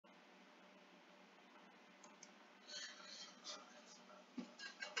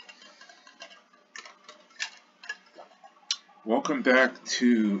Welcome back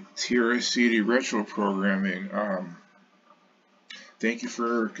to TRS-80 Retro Programming. Thank you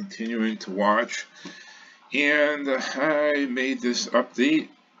for continuing to watch. And I made this update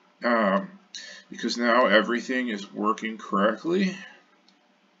um, because now everything is working correctly.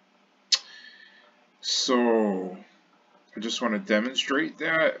 So I just want to demonstrate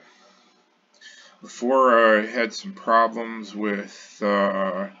that. Before I had some problems with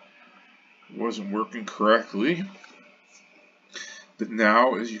wasn't working correctly. But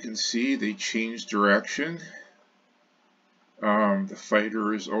now, as you can see, they changed direction. The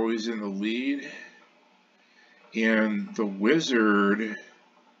fighter is always in the lead, and the wizard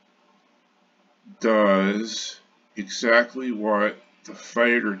does exactly what the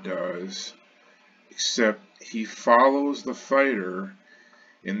fighter does, except he follows the fighter,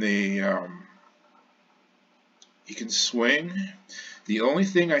 and he can swing. The only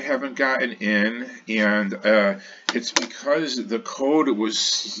thing I haven't gotten in, and it's because the code was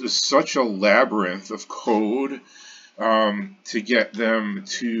such a labyrinth of code to get them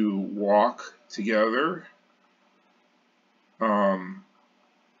to walk together. You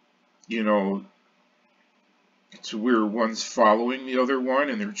know, to where one's following the other one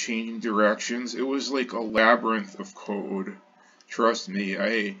and they're changing directions. It was like a labyrinth of code. Trust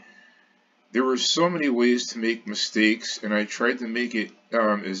me, there were so many ways to make mistakes, and I tried to make it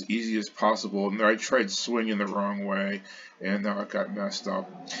as easy as possible. And I tried swinging the wrong way, and now it got messed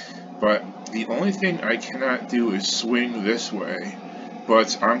up. But the only thing I cannot do is swing this way.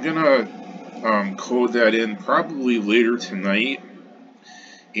 But I'm gonna code that in probably later tonight,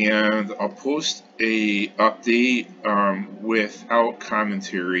 and I'll post a update without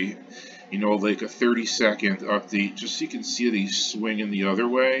commentary. You know, like a 30-second update, just so you can see these swinging the other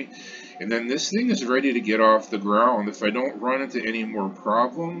way. And then this thing is ready to get off the ground if I don't run into any more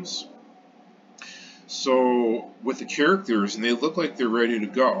problems. So with the characters, and they look like they're ready to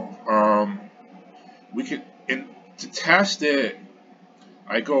go. We could, and to test it,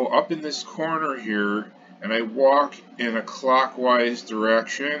 I go up in this corner here and I walk in a clockwise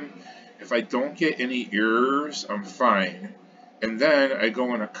direction. If I don't get any errors, I'm fine. And then I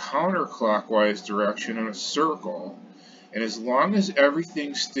go in a counterclockwise direction in a circle. And as long as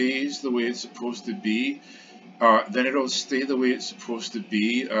everything stays the way it's supposed to be, then it'll stay the way it's supposed to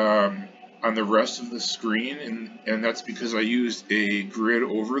be on the rest of the screen. And that's because I used a grid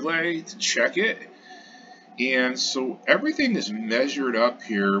overlay to check it. And so everything is measured up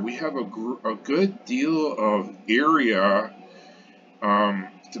here. We have a good deal of area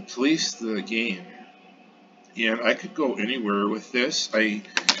to place the game. And I could go anywhere with this. You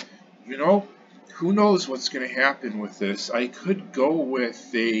know, who knows what's going to happen with this. I could go with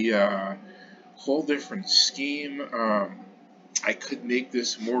a whole different scheme. I could make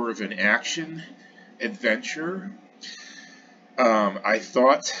this more of an action adventure. I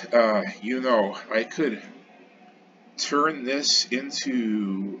thought, I could turn this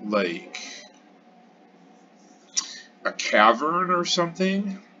into like a cavern or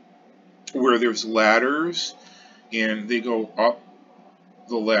something where there's ladders and they go up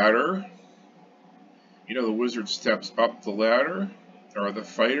the ladder. You know, the wizard steps up the ladder, or the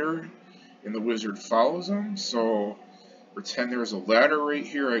fighter, and the wizard follows him. So pretend there's a ladder right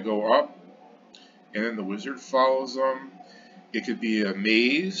here. I go up, and then the wizard follows them. It could be a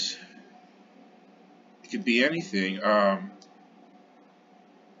maze. It could be anything. I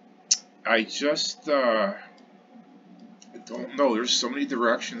just I don't know. There's so many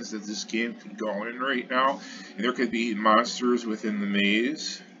directions that this game could go in right now, and there could be monsters within the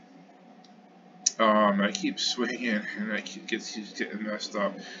maze. I keep swinging, and I keep getting messed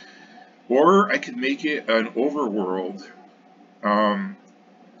up. Or I could make it an overworld.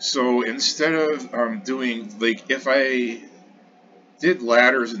 So instead of doing, like, if I did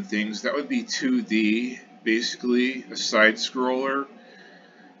ladders and things, that would be 2D, basically, a side scroller.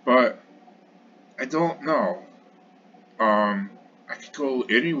 But I don't know. I could go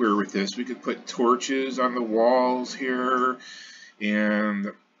anywhere with this. We could put torches on the walls here,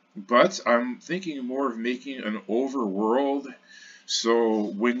 but I'm thinking more of making an overworld. So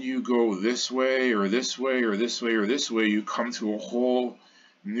when you go this way or this way or this way or this way, you come to a whole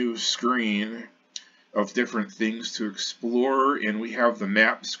new screen of different things to explore, and we have the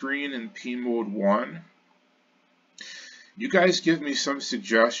map screen in P Mode 1. You guys give me some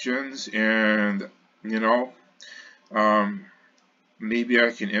suggestions, and maybe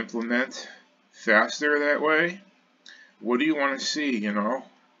I can implement faster that way. What do you want to see, The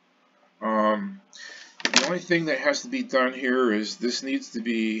only thing that has to be done here is this needs to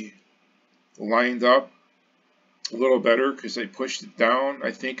be lined up a little better because I pushed it down.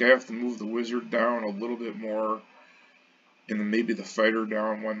 I think I have to move the wizard down a little bit more. and then maybe the fighter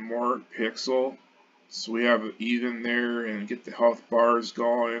down one more pixel. So we have it even there, and get the health bars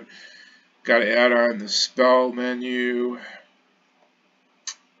going. Got to add on the spell menu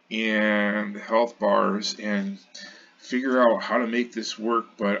and health bars and figure out how to make this work.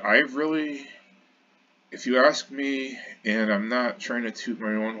 But I really, if you ask me, and I'm not trying to toot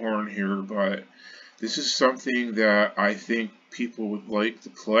my own horn here, but this is something that I think people would like to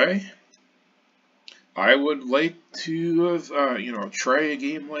play. I would like to have, try a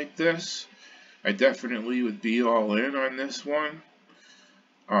game like this. I definitely would be all in on this one.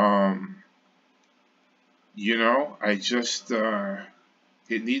 I just,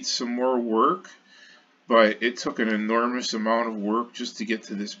 it needs some more work, but it took an enormous amount of work just to get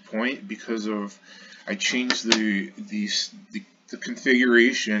to this point because of, I changed the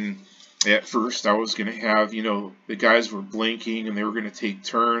configuration. At first I was going to have, the guys were blinking and they were going to take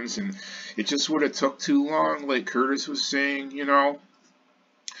turns, and it just would have took too long, like Curtis was saying,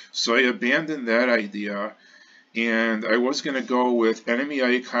 So I abandoned that idea, and I was going to go with enemy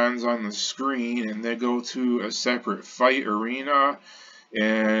icons on the screen and then go to a separate fight arena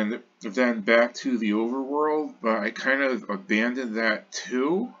and then back to the overworld, but I kind of abandoned that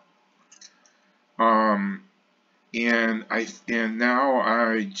too. And now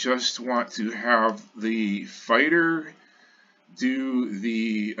I just want to have the fighter do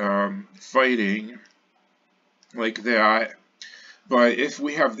the fighting like that. But if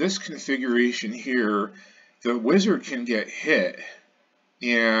we have this configuration here, the wizard can get hit,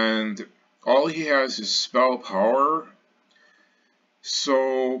 and all he has is spell power.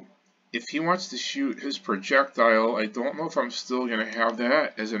 So if he wants to shoot his projectile, I don't know if I'm still going to have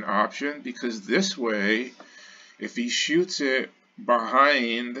that as an option, because this way, if he shoots it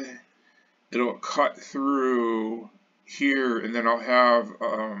behind, it'll cut through here, and then I'll have,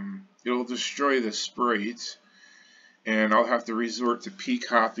 it'll destroy the sprite, and I'll have to resort to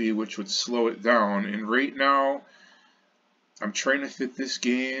P-copy, which would slow it down. And right now, I'm trying to fit this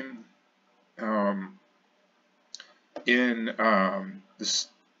game in on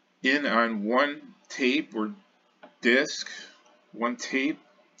one tape or disc, one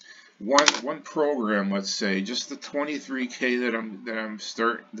program, let's say, just the 23K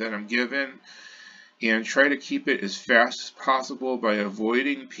that I'm given, and try to keep it as fast as possible by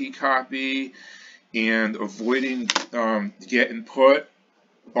avoiding P-copy and avoiding get input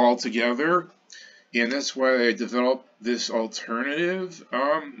altogether. And that's why I developed this alternative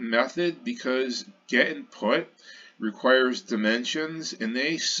method, because get input requires dimensions and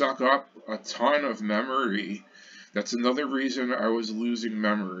they suck up a ton of memory. That's another reason I was losing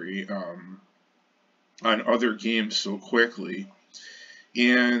memory on other games so quickly.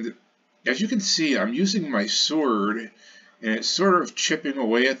 And as you can see, I'm using my sword and it's sort of chipping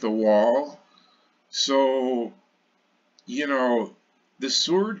away at the wall. So, the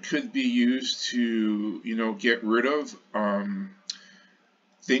sword could be used to, get rid of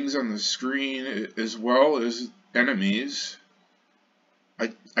things on the screen as well as enemies.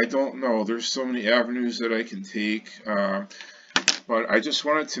 I don't know. There's so many avenues that I can take. But I just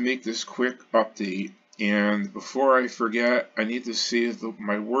wanted to make this quick update. And before I forget, I need to save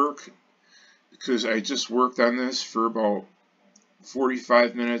my work, because I just worked on this for about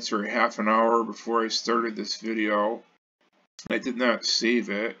 45 minutes or half an hour before I started this video. I did not save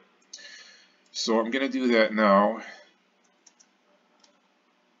it, so I'm going to do that now.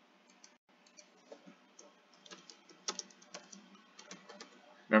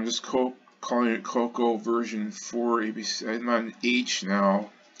 And I'm just calling it CoCo version 4 ABC. I'm on H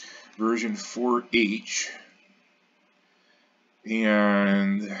now, version 4H,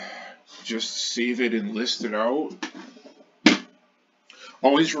 and just save it and list it out.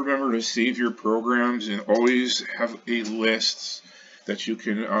 Always remember to save your programs and always have a list that you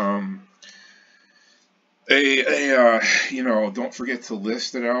can, don't forget to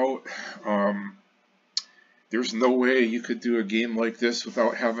list it out. There's no way you could do a game like this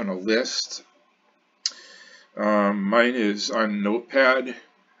without having a list. Mine is on Notepad.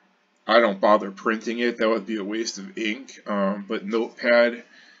 I don't bother printing it, that would be a waste of ink, but Notepad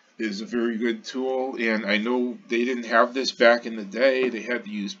is a very good tool, and I know they didn't have this back in the day. They had to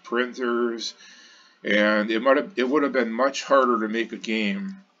use printers, and it would have been much harder to make a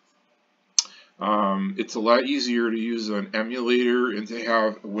game. It's a lot easier to use an emulator and to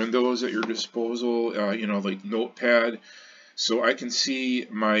have Windows at your disposal, like Notepad. So I can see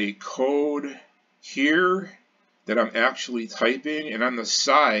my code here that I'm actually typing, and on the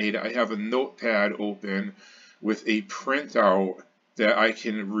side I have a Notepad open with a printout that I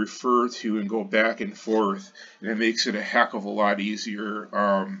can refer to and go back and forth, and it makes it a heck of a lot easier.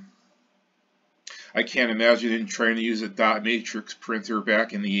 I can't imagine him trying to use a dot matrix printer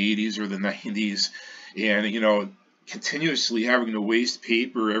back in the 80s or the 90s, and continuously having to waste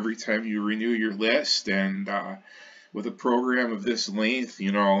paper every time you renew your list. And with a program of this length,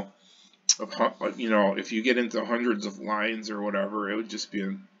 if you get into hundreds of lines or whatever, it would just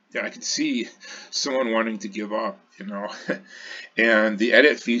be yeah, I could see someone wanting to give up. And the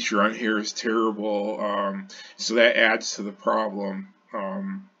edit feature on here is terrible, so that adds to the problem.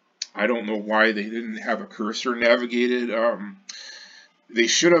 I don't know why they didn't have a cursor navigated. They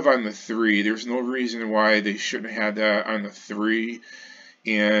should have on the 3. There's no reason why they shouldn't have that on the 3.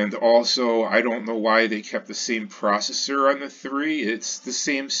 And also, I don't know why they kept the same processor on the 3. It's the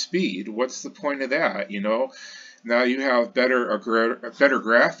same speed. What's the point of that? Now you have better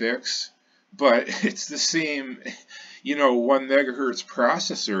graphics, but it's the same, 1 megahertz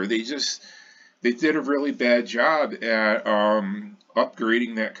processor. They did a really bad job at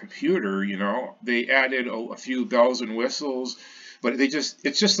upgrading that computer. They added a few bells and whistles, but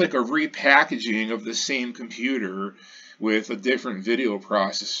it's just like a repackaging of the same computer with a different video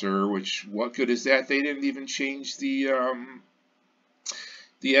processor. Which, what good is that? They didn't even change the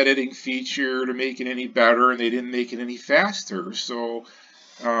editing feature to make it any better, and they didn't make it any faster. So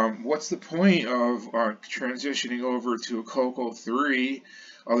what's the point of transitioning over to a CoCo 3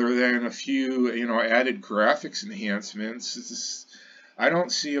 other than a few added graphics enhancements? I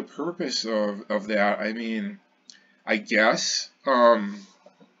don't see a purpose of that. I mean, I guess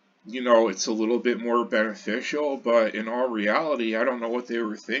it's a little bit more beneficial, but in all reality, I don't know what they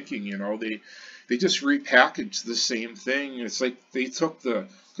were thinking. They just repackaged the same thing. It's like they took the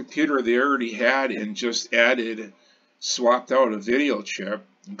computer they already had and just swapped out a video chip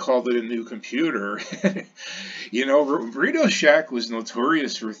and called it a new computer. Radio Shack was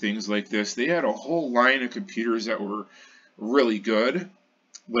notorious for things like this. They had a whole line of computers that were really good,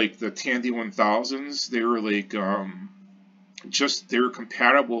 like the Tandy 1000s. They were like they were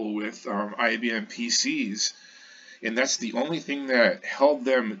compatible with IBM PCs, and that's the only thing that held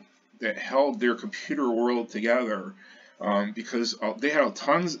their computer world together, because they had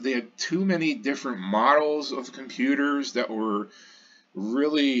too many different models of computers that were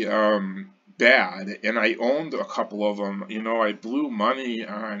really bad, and I owned a couple of them. I blew money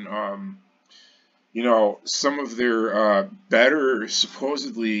on some of their better,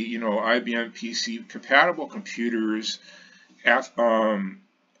 supposedly, IBM PC compatible computers, not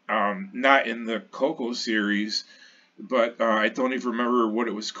in the CoCo series, but I don't even remember what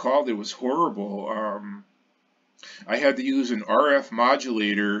it was called. It was horrible. I had to use an RF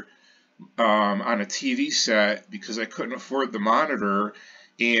modulator on a TV set because I couldn't afford the monitor,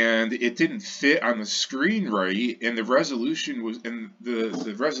 and it didn't fit on the screen right, and the resolution was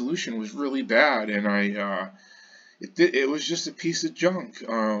really bad, and it was just a piece of junk.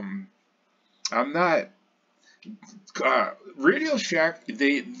 I'm not. Radio Shack,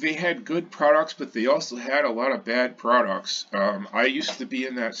 they had good products, but they also had a lot of bad products. I used to be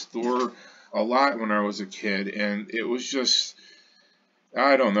in that store a lot when I was a kid, and it was just,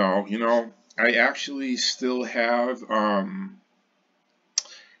 I don't know. I actually still have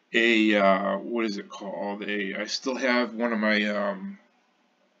what is it called? I still have one of my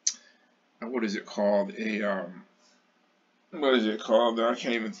what is it called? What is it called? I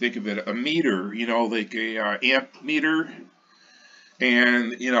can't even think of it. A meter, like a amp meter.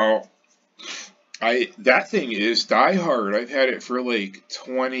 And that thing is diehard. I've had it for like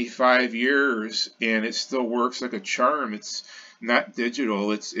 25 years, and it still works like a charm. It's not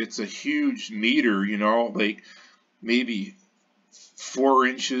digital. It's a huge meter, like maybe 4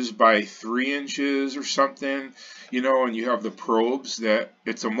 inches by 3 inches or something, and you have the probes that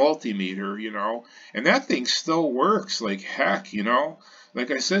it's a multimeter, and that thing still works like heck,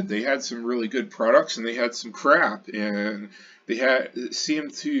 Like I said, they had some really good products and they had some crap, and they had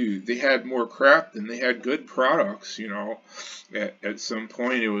more crap than they had good products, At some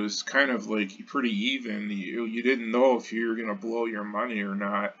point, it was kind of like pretty even. You didn't know if you were going to blow your money or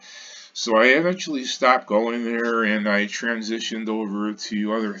not. So I eventually stopped going there, and I transitioned over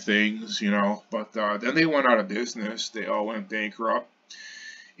to other things, But then they went out of business. They all went bankrupt,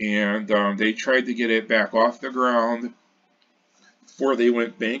 and they tried to get it back off the ground before they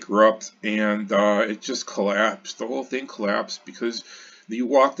went bankrupt, and it just collapsed. The whole thing collapsed because you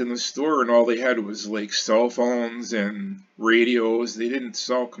walked in the store and all they had was like cell phones and radios. They didn't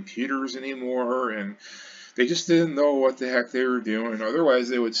sell computers anymore, and they just didn't know what the heck they were doing. Otherwise,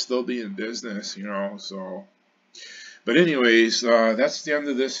 they would still be in business, So But anyways, that's the end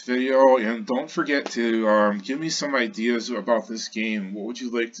of this video, and don't forget to give me some ideas about this game. What would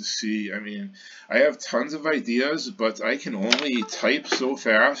you like to see? I mean, I have tons of ideas, but I can only type so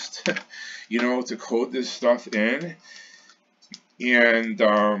fast, you know, to code this stuff in. And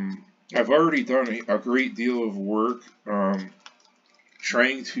I've already done a great deal of work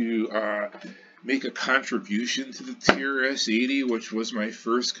trying to make a contribution to the TRS-80, which was my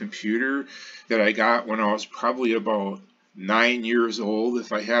first computer that I got when I was probably about 9 years old,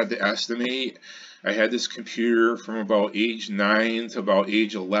 if I had to estimate. I had this computer from about age 9 to about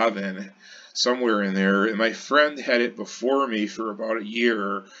age 11, somewhere in there, and my friend had it before me for about a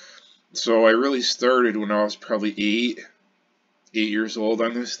year. So I really started when I was probably 8 years old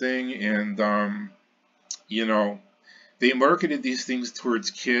on this thing, and you know, they marketed these things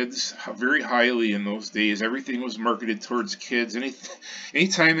towards kids very highly in those days. Everything was marketed towards kids.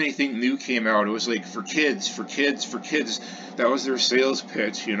 Anytime anything new came out, it was like for kids, for kids, for kids. That was their sales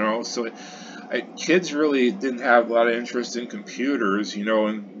pitch, you know. So kids really didn't have a lot of interest in computers, you know,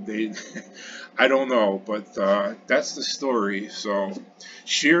 and they, I don't know, but that's the story. So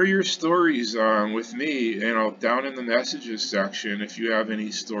share your stories with me, you know, down in the messages section if you have any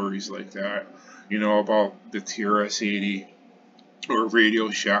stories like that, you know, about the TRS-80 or Radio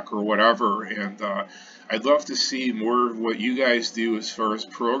Shack or whatever. And I'd love to see more of what you guys do as far as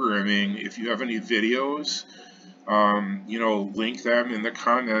programming. If you have any videos, you know, link them in the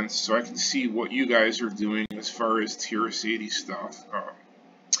comments so I can see what you guys are doing as far as TRS-80 stuff.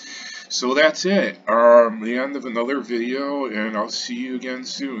 So that's it. The end of another video, and I'll see you again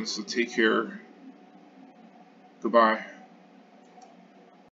soon. So take care. Goodbye.